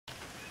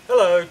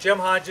Hello, Jim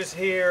Hodges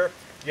here,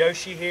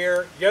 Yoshi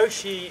here.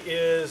 Yoshi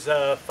is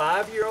a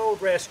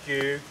 5-year-old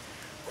rescue,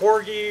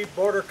 Corgi,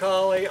 Border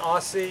Collie,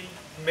 Aussie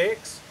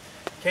mix.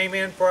 Came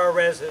in for our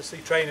residency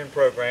training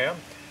program.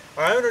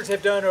 Our owners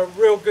have done a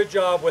real good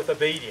job with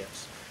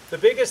obedience. The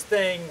biggest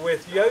thing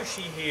with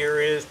Yoshi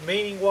here is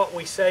meaning what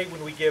we say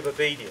when we give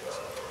obedience.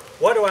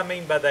 What do I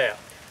mean by that?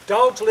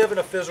 Dogs live in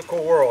a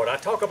physical world. I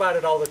talk about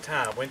it all the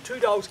time. When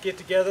two dogs get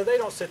together, they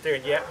don't sit there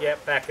and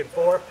yap back and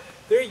forth.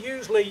 They're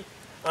usually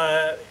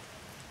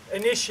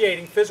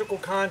initiating physical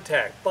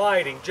contact,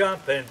 biting,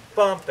 jumping,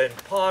 bumping,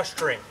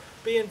 posturing,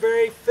 being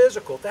very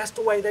physical. That's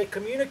the way they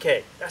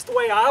communicate. That's the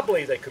way I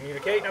believe they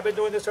communicate, and I've been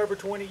doing this over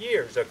 20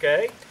 years,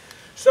 okay?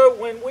 So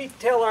when we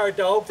tell our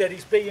dog that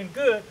he's being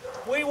good,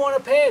 we want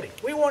to pet him.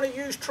 We want to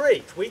use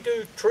treats. We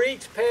do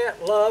treats,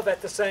 pet, love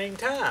at the same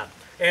time.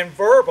 And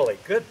verbally,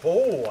 good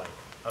boy,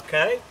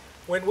 okay?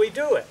 When we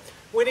do it.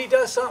 When he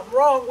does something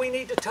wrong, we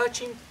need to touch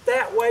him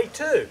that way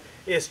too.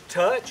 It's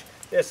touch,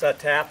 it's a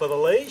tap of the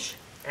leash,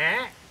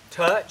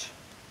 touch,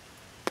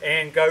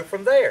 and go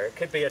from there. It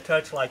could be a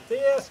touch like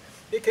this.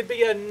 It could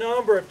be a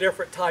number of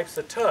different types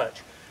of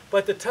touch.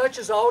 But the touch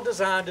is all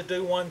designed to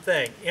do one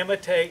thing,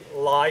 imitate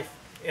life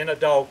in a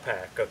dog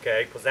pack,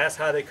 okay? Because that's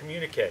how they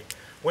communicate.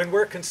 When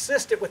we're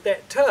consistent with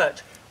that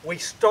touch, we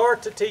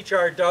start to teach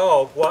our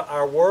dog what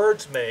our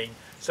words mean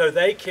so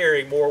they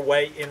carry more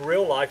weight in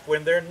real life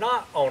when they're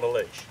not on a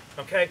leash,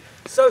 okay?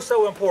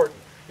 So important.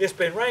 It's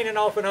been raining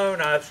off and on.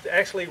 It's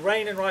actually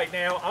raining right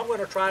now. I'm going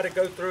to try to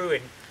go through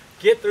and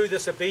get through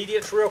this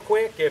obedience real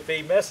quick. If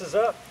he messes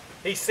up,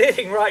 he's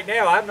sitting right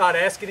now. I'm not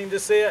asking him to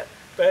sit,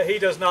 but he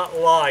does not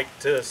like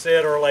to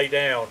sit or lay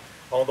down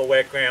on the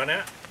wet ground.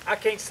 Now, I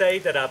can't say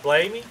that I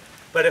blame him,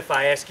 but if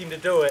I ask him to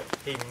do it,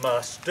 he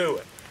must do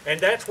it. And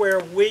that's where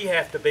we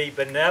have to be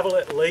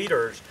benevolent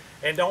leaders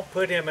and don't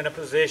put him in a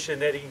position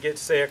that he can get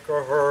sick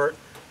or hurt,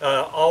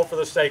 all for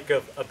the sake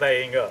of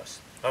obeying us.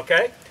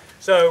 Okay?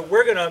 So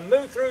we're going to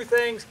move through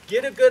things,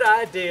 get a good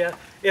idea.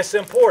 It's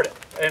important,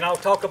 and I'll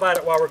talk about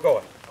it while we're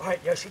going. All right,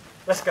 Yoshi,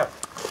 let's go.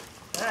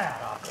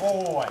 Ah,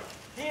 boy.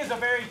 He is a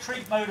very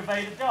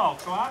treat-motivated dog,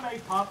 so I may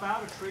pop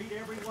out a treat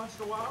every once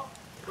in a while,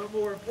 but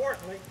more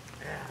importantly,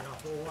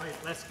 boy,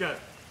 let's go.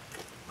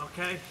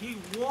 Okay, he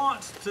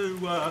wants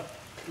to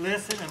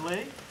listen and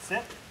lead.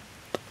 Sit.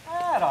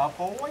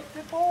 Boy,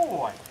 good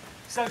boy.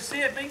 So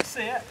sit means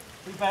sit.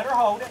 We better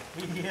hold it.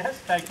 He is.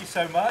 Thank you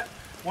so much.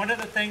 One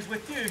of the things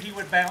with you, he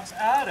would bounce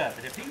out of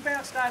it. If he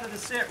bounced out of the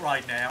sit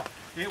right now,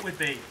 it would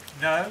be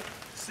no,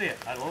 sit.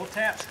 A little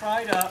tap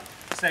straight up,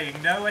 saying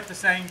no at the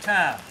same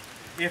time.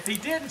 If he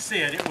didn't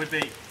sit, it would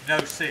be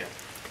no sit.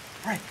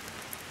 Break.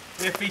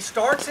 If he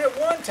starts at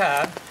one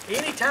time,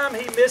 anytime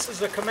he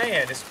misses a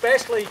command,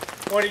 especially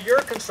one of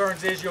your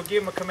concerns is you'll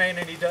give him a command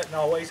and he doesn't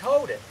always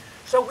hold it.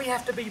 So we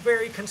have to be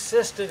very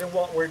consistent in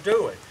what we're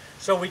doing.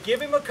 So we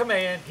give him a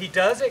command, he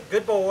does it,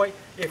 good boy.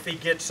 If he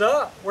gets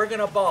up, we're going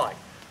to bite.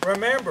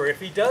 Remember,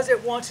 if he does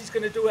it once, he's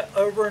going to do it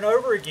over and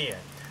over again.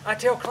 I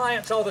tell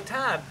clients all the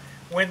time,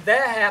 when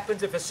that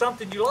happens, if it's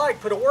something you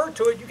like, put a word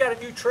to it, you got a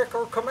new trick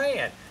or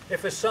command.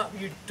 If it's something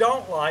you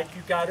don't like,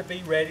 you got to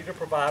be ready to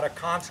provide a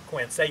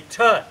consequence, a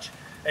touch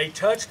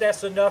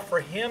that's enough for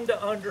him to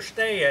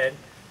understand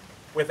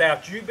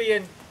without you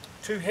being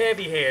too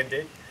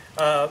heavy-handed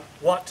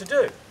what to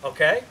do,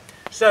 okay?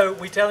 So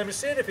we tell him to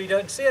sit. If he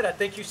doesn't sit, I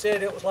think you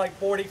said it was like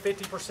 40,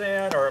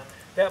 50%, or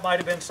that might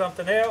have been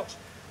something else.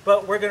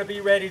 But we're going to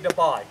be ready to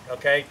bite,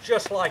 okay?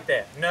 Just like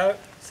that. No,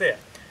 sit.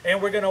 And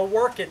we're going to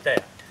work at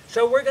that.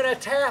 So we're going to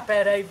tap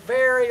at a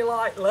very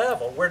light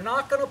level. We're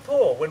not going to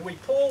pull. When we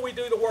pull, we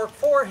do the work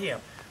for him.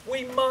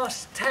 We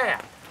must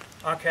tap,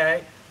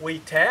 okay? We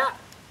tap,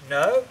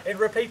 no, and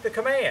repeat the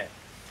command.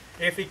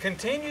 If he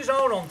continues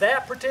on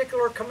that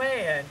particular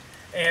command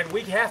and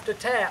we have to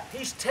tap,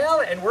 he's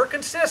telling, and we're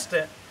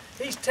consistent,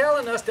 he's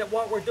telling us that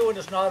what we're doing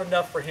is not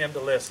enough for him to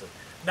listen.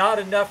 Not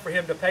enough for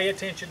him to pay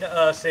attention to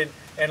us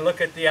and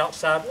look at the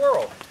outside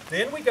world.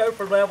 Then we go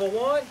from level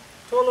 1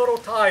 to a little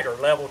tighter,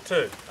 level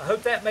 2. I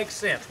hope that makes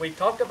sense. We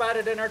talked about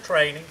it in our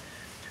training,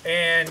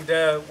 and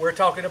we're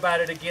talking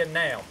about it again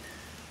now.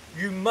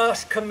 You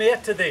must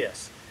commit to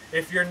this.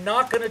 If you're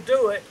not going to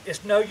do it,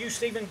 it's no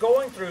use even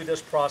going through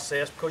this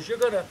process because you're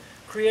going to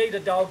create a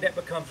dog that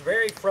becomes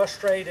very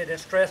frustrated and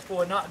stressful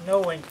and not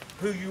knowing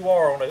who you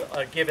are on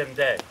a given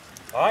day.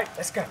 All right,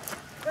 let's go.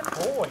 Good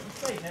boy, you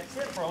stayed in that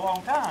sit for a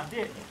long time,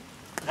 didn't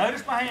you?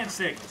 Notice my hand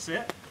signal.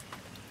 Sit.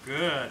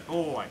 Good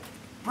boy.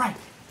 Break.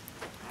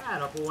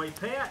 Attaboy,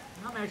 pet.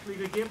 I'm actually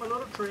going to give him a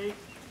little treat.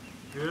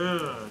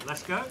 Good.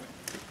 Let's go.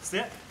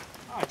 Sit.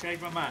 Oh, I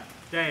changed my mind.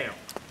 Down.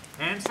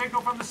 Hand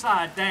signal from the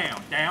side.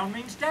 Down. Down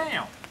means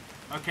down.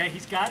 Okay,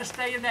 he's got to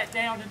stay in that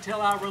down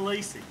until I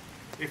release him.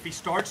 If he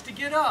starts to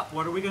get up,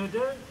 what are we going to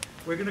do?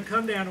 We're going to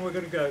come down and we're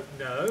going to go,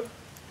 no,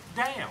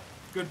 down.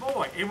 Good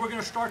boy. And we're going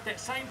to start that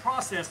same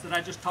process that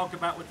I just talked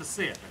about with the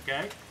sit,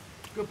 okay?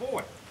 Good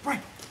boy.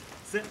 Break.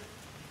 Sit.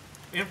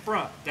 In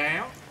front.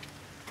 Down.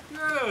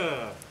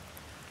 Good.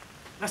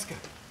 Let's go.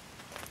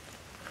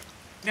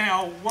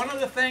 Now, one of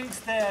the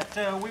things that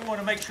we want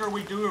to make sure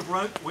we do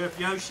with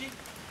Yoshi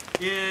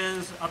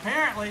is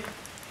apparently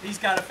he's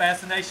got a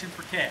fascination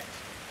for cats.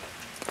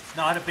 It's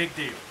not a big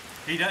deal.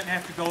 He doesn't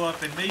have to go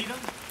up and meet them,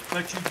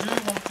 but you do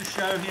want to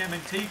show him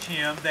and teach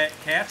him that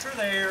cats are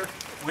there,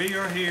 we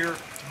are here,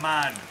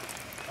 mind them,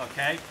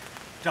 okay?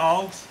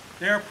 Dogs,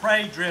 they're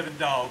prey-driven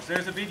dogs.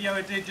 There's a video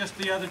I did just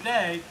the other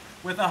day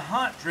with a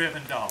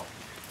hunt-driven dog.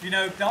 You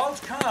know, dogs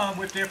come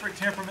with different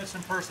temperaments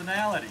and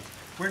personalities.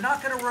 We're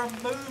not going to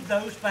remove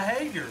those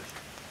behaviors,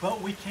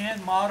 but we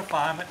can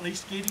modify them, at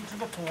least getting to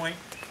the point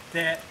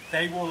that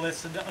they will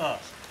listen to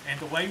us. And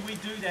the way we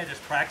do that is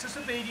practice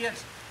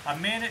obedience, a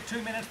minute,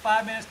 2 minutes,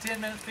 5 minutes, 10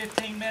 minutes,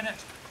 15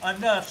 minutes,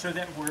 enough so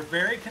that we're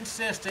very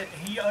consistent.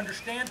 He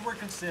understands we're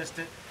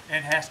consistent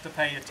and has to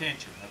pay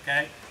attention,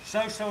 okay?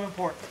 So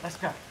important. Let's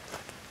go.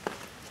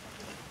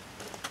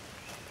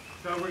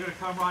 So we're going to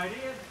come right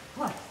in.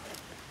 Play.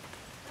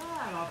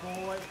 Ah,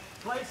 boy.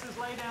 Places,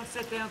 lay down,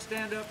 sit down,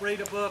 stand up,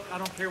 read a book. I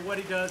don't care what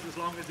he does as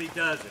long as he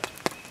does it.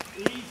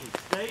 Easy.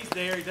 Stays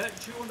there. He doesn't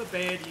chew on the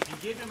bed. You can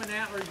give him an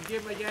antler. You can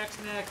give him a yak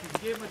snack. You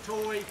can give him a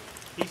toy.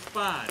 He's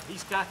fine.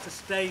 He's got to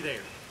stay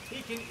there.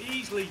 He can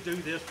easily do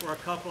this for a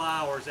couple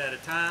hours at a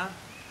time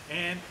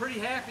and pretty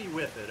happy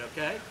with it,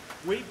 okay?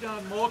 We've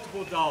done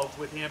multiple dogs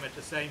with him at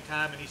the same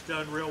time and he's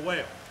done real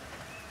well.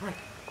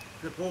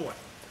 Good boy.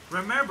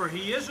 Remember,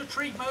 he is a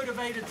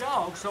treat-motivated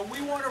dog, so we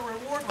want to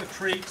reward with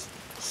treats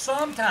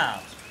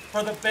sometimes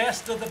for the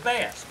best of the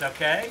best,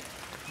 okay?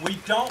 We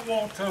don't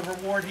want to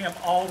reward him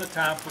all the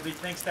time because he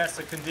thinks that's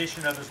the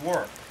condition of his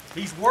work.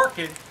 He's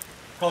working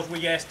because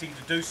we asked him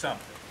to do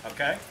something,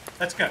 okay?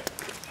 Let's go.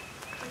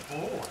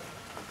 Good boy.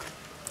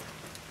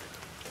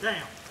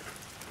 Down.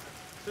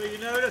 So you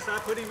notice I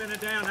put him in a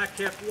down, I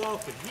kept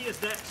walking. He is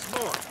that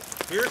smart.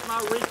 Here's my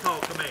recall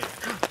command.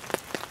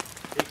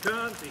 He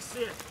comes, he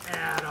sits,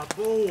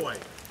 attaboy.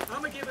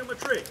 I'm going to give him a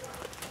trick.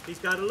 He's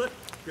got to look,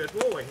 good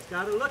boy, he's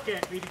got to look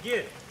at me to get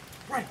it.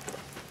 Break.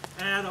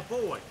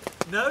 Attaboy.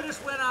 Notice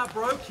when I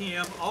broke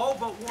him all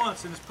but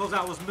once, and it's because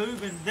I was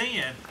moving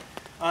then,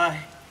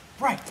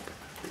 break.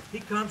 He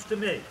comes to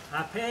me.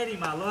 I pet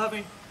him, I love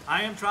him.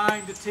 I am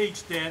trying to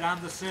teach that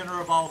I'm the center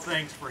of all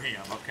things for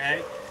him,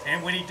 okay?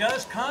 And when he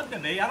does come to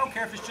me, I don't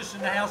care if it's just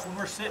in the house when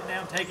we're sitting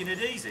down taking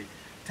it easy.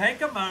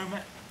 Take a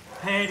moment,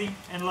 pet him,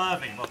 and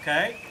love him,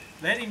 okay?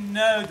 Let him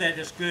know that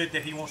it's good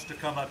that he wants to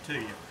come up to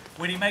you.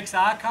 When he makes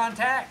eye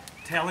contact,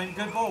 tell him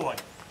good boy.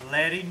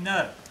 Let him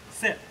know.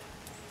 Sit.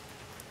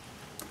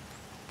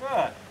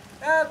 Good.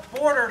 That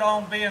bordered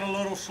on being a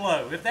little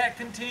slow. If that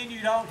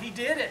continued on, he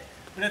did it.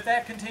 But if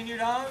that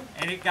continued on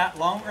and it got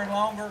longer and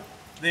longer,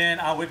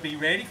 then I would be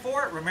ready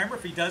for it. Remember,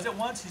 if he does it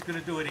once, he's going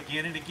to do it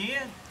again and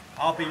again.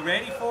 I'll be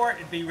ready for it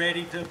and be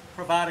ready to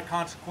provide a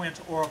consequence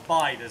or a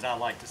bite, as I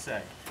like to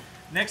say.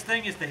 Next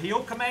thing is the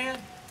heel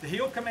command. The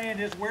heel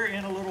command is we're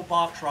in a little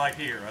box right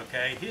here,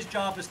 okay? His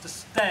job is to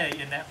stay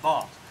in that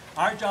box.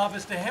 Our job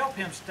is to help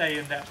him stay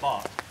in that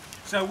box.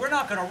 So we're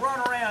not going to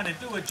run around and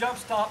do a jump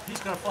stop. He's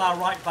going to fly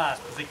right by us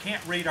because he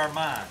can't read our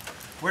mind.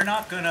 We're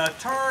not going to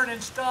turn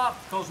and stop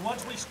because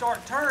once we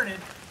start turning,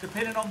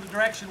 depending on the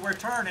direction we're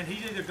turning,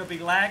 he's either going to be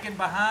lagging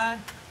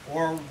behind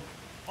or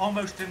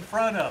almost in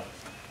front of us.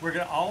 We're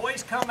going to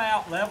always come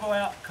out, level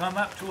out, come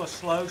up to a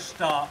slow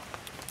stop,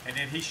 and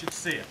then he should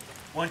sit.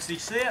 Once he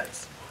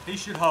sits, he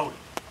should hold it.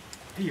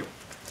 Heel.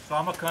 So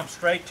I'm going to come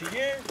straight to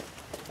you.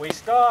 We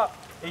stop.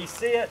 He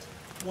sits.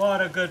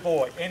 What a good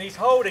boy. And he's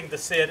holding the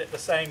sit at the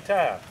same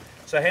time.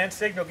 So hand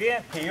signal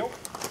again. Heel.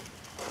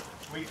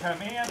 We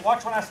come in.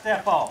 Watch when I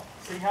step off.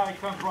 See how he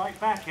comes right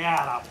back?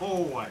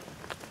 Attaboy.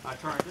 I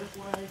turn this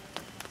way.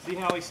 See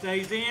how he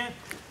stays in?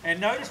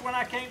 And notice when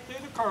I came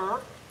through the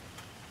curve.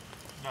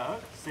 No,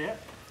 sit.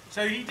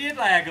 So he did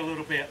lag a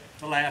little bit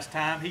the last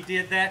time. He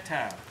did that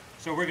time.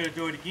 So we're going to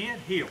do it again.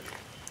 Heel.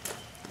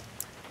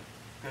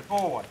 Good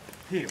boy.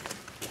 Heel.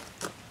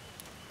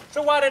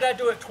 So why did I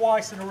do it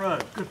twice in a row?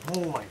 Good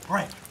boy.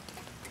 Break.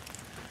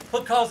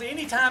 Because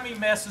anytime he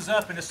messes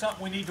up and it's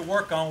something we need to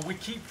work on, we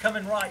keep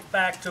coming right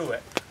back to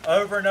it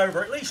over and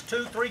over, at least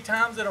 2-3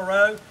 times in a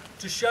row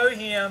to show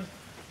him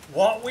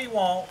what we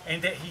want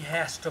and that he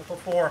has to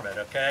perform it,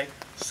 okay?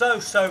 So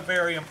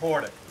very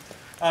important.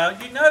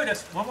 You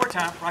notice, one more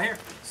time, right here,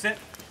 sit.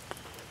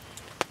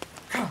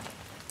 Come.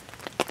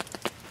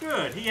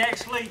 Good. He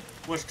actually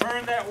was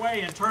turned that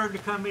way and turned to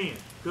come in.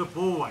 Good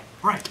boy.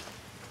 Break.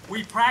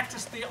 We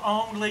practice the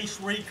on-leash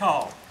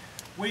recall.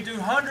 We do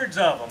hundreds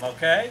of them,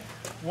 okay?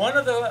 One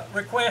of the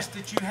requests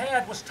that you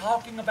had was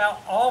talking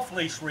about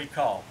off-leash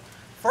recall.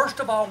 First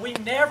of all, we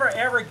never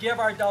ever give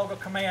our dog a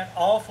command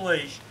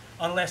off-leash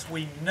unless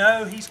we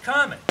know he's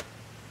coming.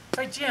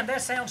 Say, Jim,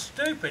 that sounds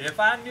stupid. If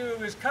I knew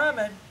he was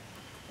coming,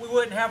 we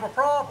wouldn't have a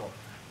problem.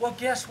 Well,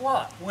 guess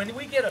what? When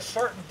we get a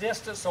certain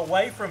distance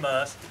away from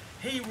us,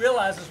 he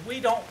realizes we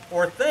don't,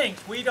 or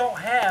thinks we don't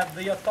have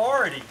the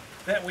authority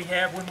that we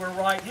have when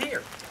we're right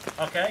here.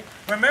 Okay?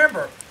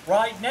 Remember,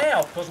 right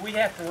now, because we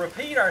have to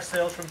repeat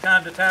ourselves from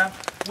time to time,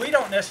 we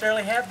don't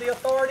necessarily have the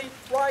authority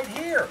right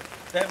here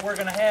that we're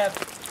going to have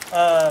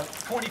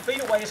 20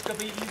 feet away. It's going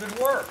to be even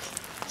worse.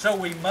 So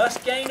we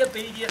must gain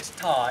obedience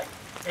tight.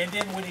 And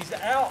then when he's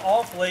out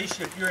off leash,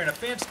 if you're in a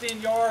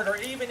fenced-in yard or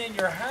even in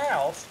your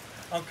house,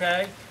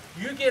 okay,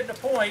 you get to the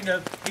point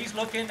of he's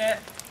looking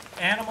at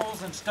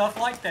animals and stuff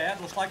like that,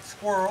 looks like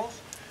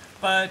squirrels,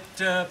 but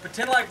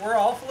pretend like we're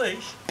off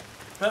leash.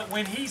 But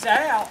when he's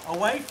out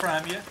away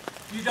from you,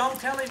 you don't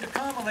tell him to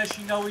come unless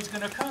you know he's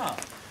going to come.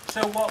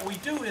 So what we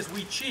do is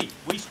we cheat.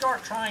 We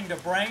start trying to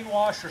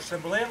brainwash or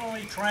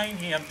subliminally train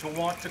him to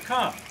want to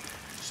come.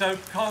 So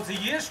because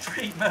he is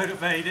treat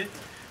motivated,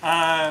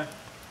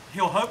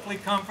 he'll hopefully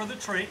come for the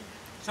treat.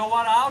 So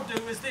what I'll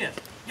do is this.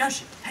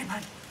 Yoshi, hey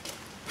buddy,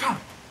 come.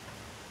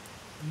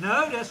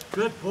 Notice,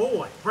 good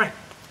boy, Brett.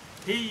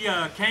 He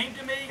came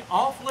to me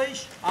off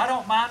leash. I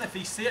don't mind if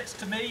he sits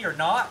to me or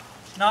not.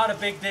 It's not a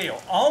big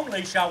deal. On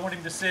leash, I want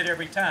him to sit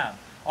every time.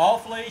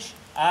 Off leash,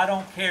 I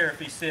don't care if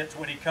he sits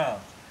when he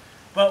comes.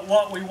 But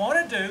what we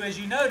want to do is,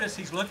 you notice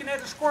he's looking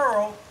at a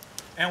squirrel,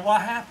 and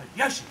what happened?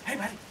 Yoshi, hey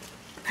buddy,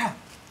 come.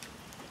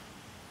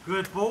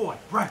 Good boy,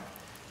 Brett.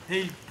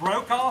 He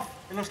broke off,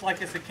 it looks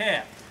like it's a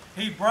cat.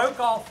 He broke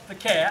off the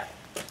cat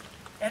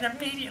and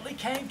immediately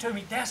came to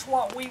me. That's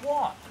what we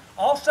want.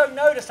 Also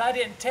notice I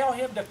didn't tell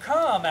him to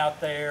come out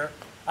there.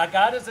 I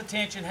got his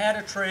attention, had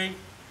a treat,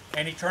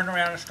 and he turned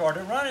around and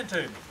started running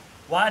to me.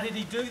 Why did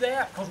he do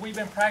that? Because we've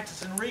been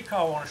practicing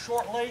recall on a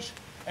short leash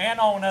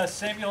and on a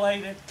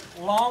simulated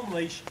long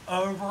leash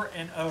over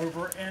and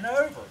over and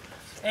over.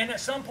 And at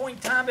some point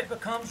in time it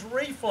becomes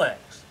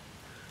reflex.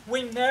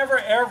 We never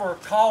ever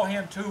call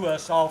him to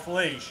us off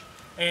leash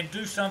and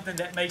do something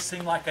that may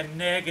seem like a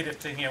negative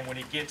to him when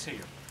he gets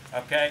here.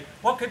 Okay?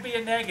 What could be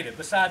a negative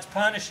besides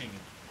punishing him?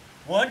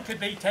 One could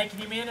be taking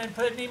him in and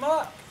putting him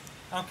up.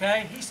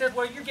 Okay? He said,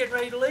 well, you're getting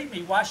ready to leave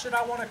me. Why should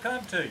I want to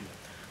come to you?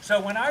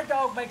 So when our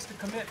dog makes the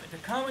commitment to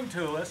coming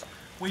to us,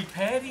 we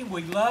pet him,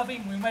 we love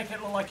him, we make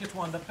it look like it's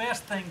one of the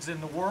best things in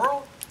the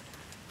world,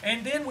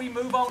 and then we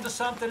move on to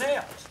something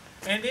else.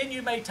 And then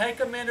you may take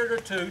a minute or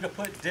two to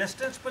put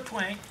distance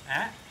between,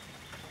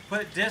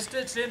 put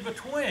distance in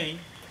between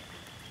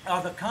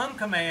the come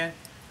command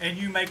and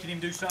you making him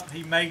do something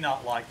he may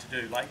not like to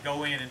do, like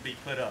go in and be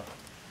put up.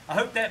 I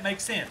hope that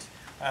makes sense.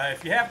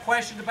 If you have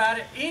questions about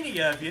it,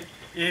 any of you,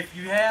 if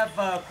you have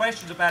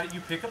questions about it,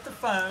 you pick up the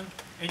phone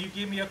and you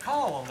give me a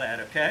call on that,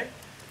 okay?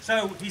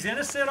 So he's in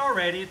a sit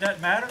already, it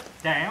doesn't matter.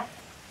 Down,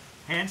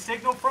 hand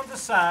signal from the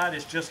side,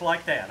 it's just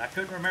like that. I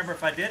couldn't remember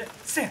if I did it.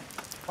 Sit,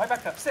 right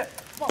back up, sit,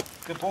 come on.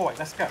 Good boy,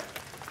 let's go.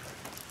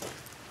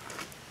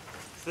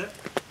 Sit,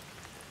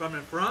 from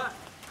in front,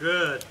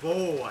 good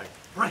boy.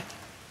 Right.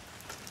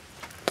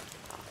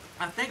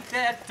 I think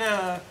that,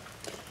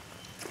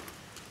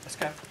 let's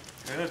go.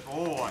 Good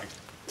boy.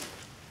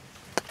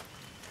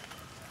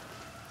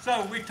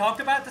 So we've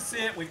talked about the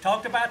sit, we've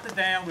talked about the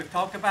down, we've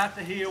talked about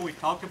the heel, we've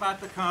talked about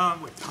the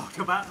come, we've talked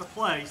about the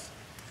place.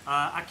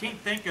 I can't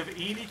think of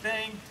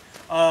anything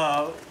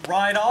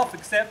right off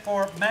except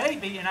for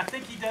maybe, and I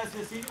think he does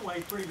this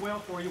anyway pretty well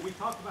for you, we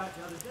talked about it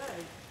the other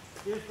day,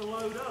 is the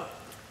load up.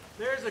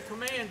 There's a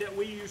command that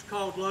we use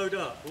called load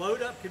up.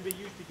 Load up can be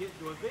used to get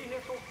into a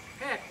vehicle.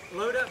 Heck,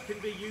 load up can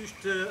be used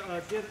to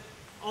get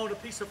on a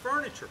piece of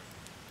furniture.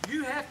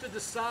 You have to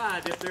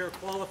decide if there are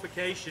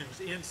qualifications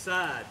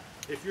inside,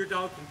 if your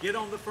dog can get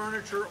on the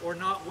furniture or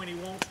not when he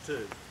wants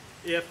to.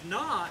 If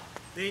not,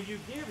 then you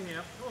give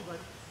him, come on buddy,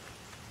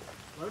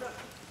 load up.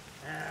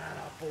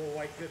 Ah,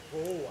 boy, good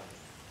boy.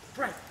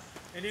 Break.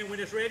 And then when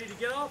it's ready to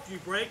get off, you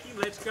break him,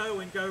 let's go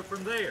and go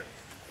from there.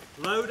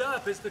 Load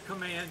up is the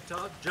command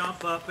to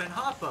jump up and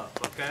hop up,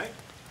 okay?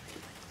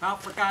 I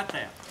forgot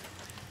that.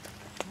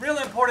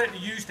 Really important to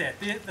use that.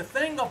 The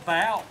thing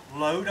about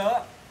load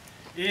up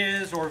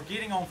is, or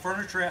getting on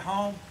furniture at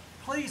home,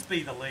 please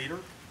be the leader.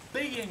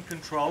 Be in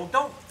control.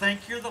 Don't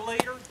think you're the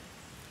leader.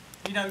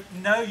 You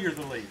know you're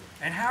the leader.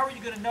 And how are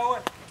you going to know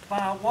it?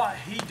 By what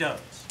he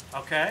does,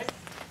 okay?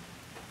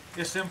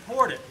 It's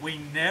important. We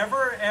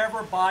never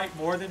ever bite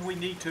more than we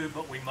need to,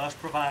 but we must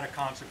provide a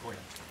consequence.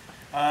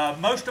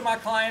 Most of my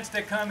clients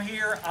that come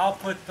here, I'll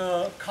put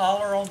the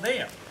collar on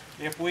them.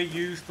 If we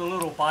use the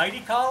little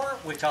bitey collar,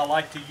 which I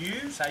like to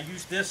use, I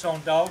use this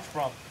on dogs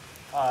from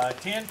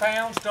 10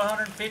 pounds to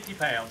 150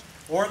 pounds,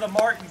 or the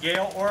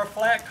martingale, or a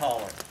flat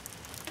collar.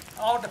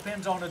 All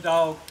depends on the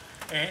dog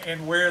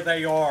and where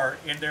they are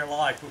in their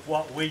life with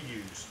what we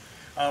use.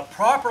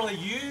 Properly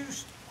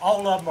used,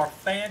 all of them are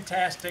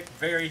fantastic,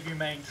 very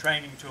humane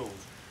training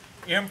tools.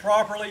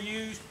 Improperly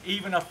used,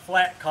 even a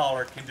flat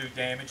collar can do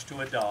damage to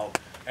a dog.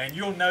 And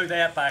you'll know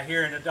that by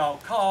hearing a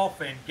dog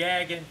cough and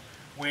gagging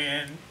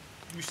when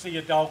you see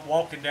a dog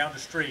walking down the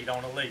street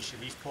on a leash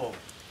and he's pulled.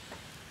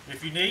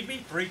 If you need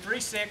me,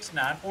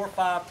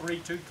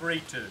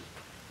 336-945-3232.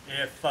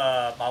 If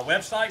my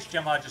website's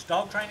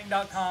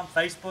JimHodgesDogTraining.com,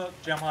 Facebook,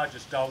 Jim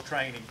Hodges Dog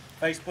Training,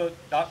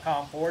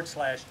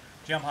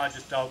 Facebook.com/Jim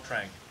Hodges Dog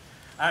Training.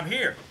 I'm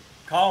here.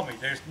 Call me.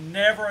 There's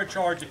never a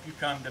charge if you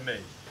come to me.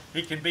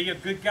 He can be a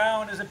good guy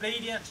on his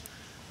obedience,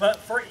 but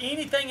for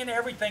anything and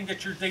everything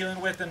that you're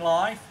dealing with in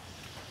life,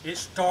 it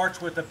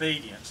starts with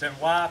obedience. And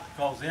why?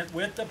 Because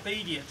with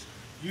obedience,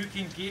 you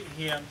can get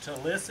him to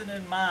listen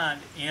and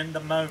mind in the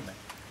moment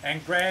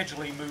and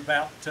gradually move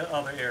out to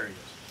other areas.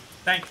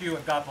 Thank you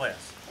and God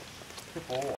bless. Good boy.